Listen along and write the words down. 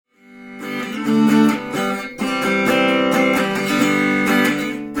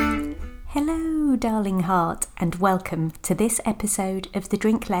darling heart, and welcome to this episode of the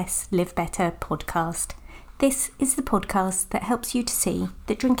Drink Less, Live Better podcast. This is the podcast that helps you to see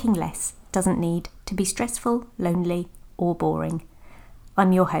that drinking less doesn't need to be stressful, lonely, or boring.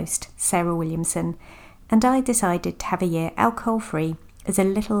 I'm your host, Sarah Williamson, and I decided to have a year alcohol-free as a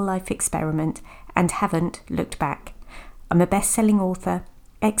little life experiment and haven't looked back. I'm a best-selling author,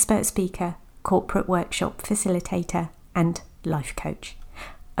 expert speaker, corporate workshop facilitator, and life coach.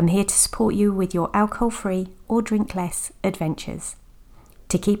 I'm here to support you with your alcohol-free or drink less adventures.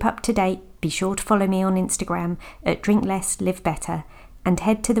 To keep up to date, be sure to follow me on Instagram at Drink Less Live Better and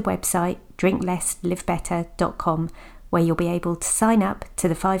head to the website drinklesslivebetter.com, where you'll be able to sign up to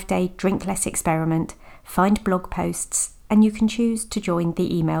the 5-day Drink Less experiment, find blog posts, and you can choose to join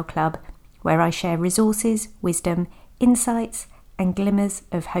the email club, where I share resources, wisdom, insights, and glimmers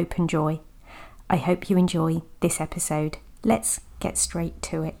of hope and joy. I hope you enjoy this episode. Let's get straight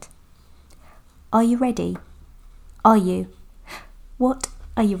to it. Are you ready? Are you? What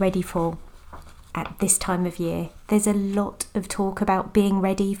are you ready for? At this time of year, there's a lot of talk about being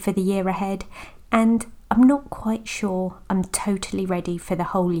ready for the year ahead, and I'm not quite sure I'm totally ready for the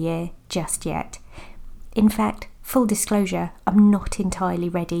whole year just yet. In fact, full disclosure, I'm not entirely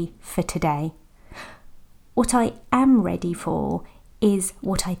ready for today. What I am ready for is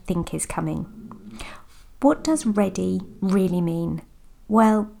what I think is coming. What does ready really mean?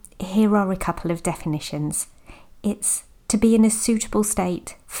 Well, here are a couple of definitions. It's to be in a suitable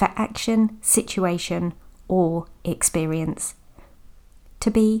state for action, situation, or experience.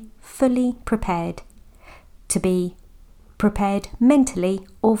 To be fully prepared. To be prepared mentally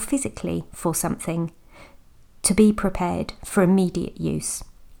or physically for something. To be prepared for immediate use.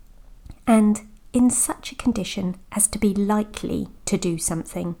 And in such a condition as to be likely to do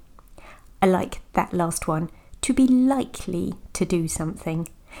something. I like that last one, to be likely to do something.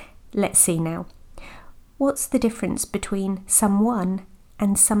 Let's see now. What's the difference between someone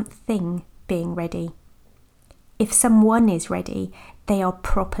and something being ready? If someone is ready, they are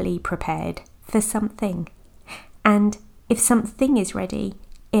properly prepared for something. And if something is ready,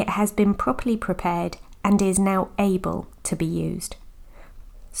 it has been properly prepared and is now able to be used.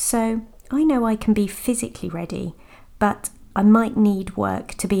 So I know I can be physically ready, but I might need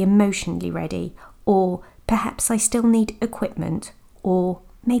work to be emotionally ready, or perhaps I still need equipment, or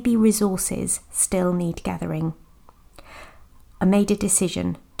maybe resources still need gathering. I made a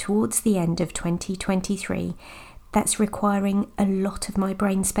decision towards the end of 2023 that's requiring a lot of my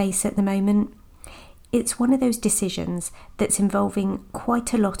brain space at the moment. It's one of those decisions that's involving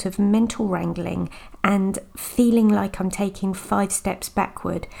quite a lot of mental wrangling and feeling like I'm taking 5 steps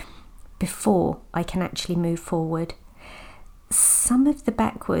backward before I can actually move forward. Some of the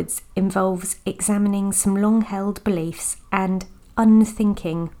backwards involves examining some long-held beliefs and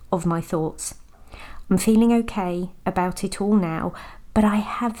unthinking of my thoughts. I'm feeling okay about it all now, but I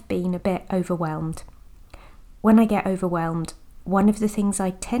have been a bit overwhelmed. When I get overwhelmed, one of the things I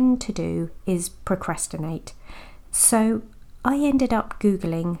tend to do is procrastinate. So I ended up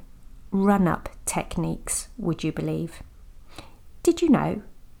Googling run-up techniques, would you believe? Did you know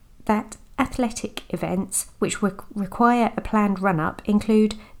that athletic events which require a planned run-up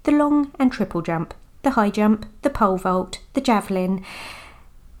include the long and triple jump, the high jump, the pole vault, the javelin,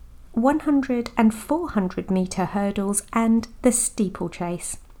 100 and 400 metre hurdles and the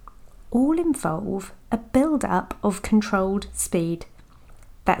steeplechase? All involve a build-up of controlled speed.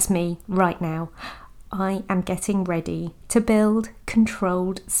 That's me right now. I am getting ready to build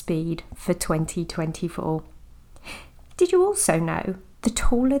controlled speed for 2024. Did you also know the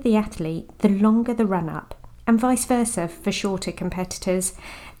taller the athlete, the longer the run-up, and vice versa for shorter competitors?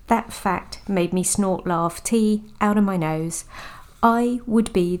 That fact made me snort laugh tea out of my nose. I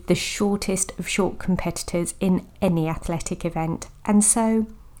would be the shortest of short competitors in any athletic event, and so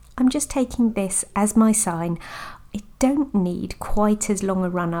I'm just taking this as my sign. I don't need quite as long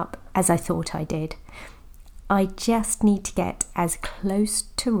a run-up as I thought I did. I just need to get as close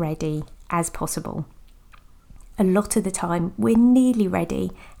to ready as possible. A lot of the time we're nearly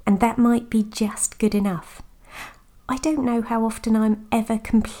ready, and that might be just good enough. I don't know how often I'm ever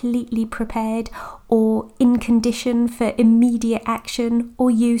completely prepared or in condition for immediate action or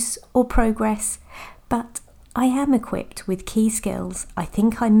use or progress, but I am equipped with key skills I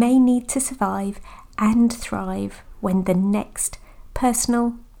think I may need to survive and thrive when the next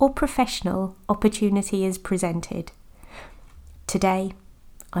personal or professional opportunity is presented. Today,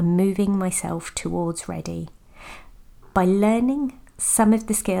 I'm moving myself towards ready. By learning some of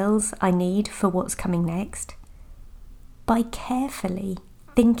the skills I need for what's coming next, by carefully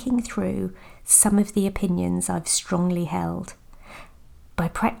thinking through some of the opinions I've strongly held, by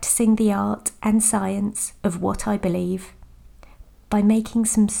practicing the art and science of what I believe, by making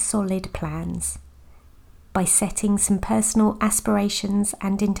some solid plans, by setting some personal aspirations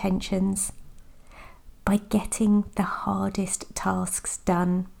and intentions, by getting the hardest tasks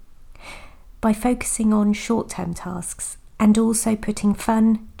done, by focusing on short-term tasks and also putting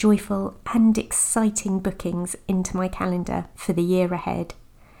fun, joyful and exciting bookings into my calendar for the year ahead,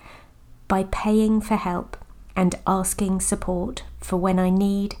 by paying for help and asking support for when I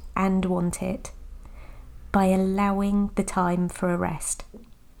need and want it, by allowing the time for a rest,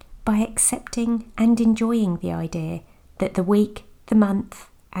 by accepting and enjoying the idea that the week, the month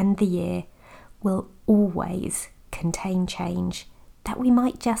and the year will always contain change that we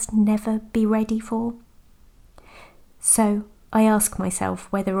might just never be ready for. So I ask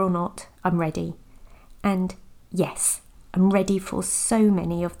myself whether or not I'm ready. And yes, I'm ready for so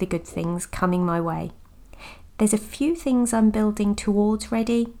many of the good things coming my way. There's a few things I'm building towards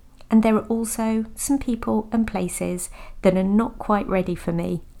ready, and there are also some people and places that are not quite ready for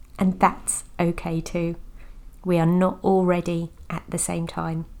me, and that's okay too. We are not all ready at the same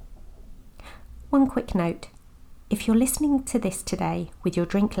time. One quick note. If you're listening to this today with your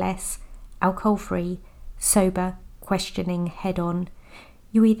drink less, alcohol-free, sober, questioning head on,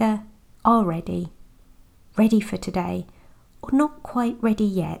 you either are ready for today, or not quite ready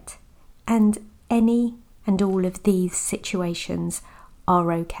yet, and any and all of these situations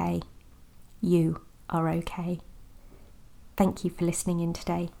are okay. You are okay. Thank you for listening in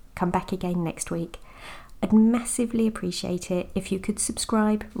today. Come back again next week. I'd massively appreciate it if you could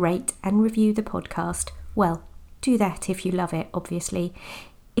subscribe, rate and review the podcast. Well, do that if you love it, obviously.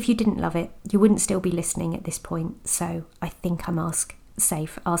 If you didn't love it, you wouldn't still be listening at this point, so I think I'm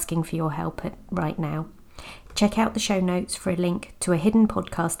safe asking for your help right now. Check out the show notes for a link to a hidden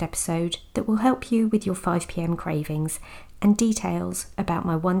podcast episode that will help you with your 5 p.m. cravings and details about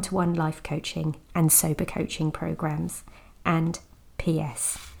my one-to-one life coaching and sober coaching programs. And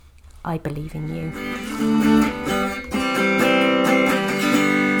P.S. I believe in you.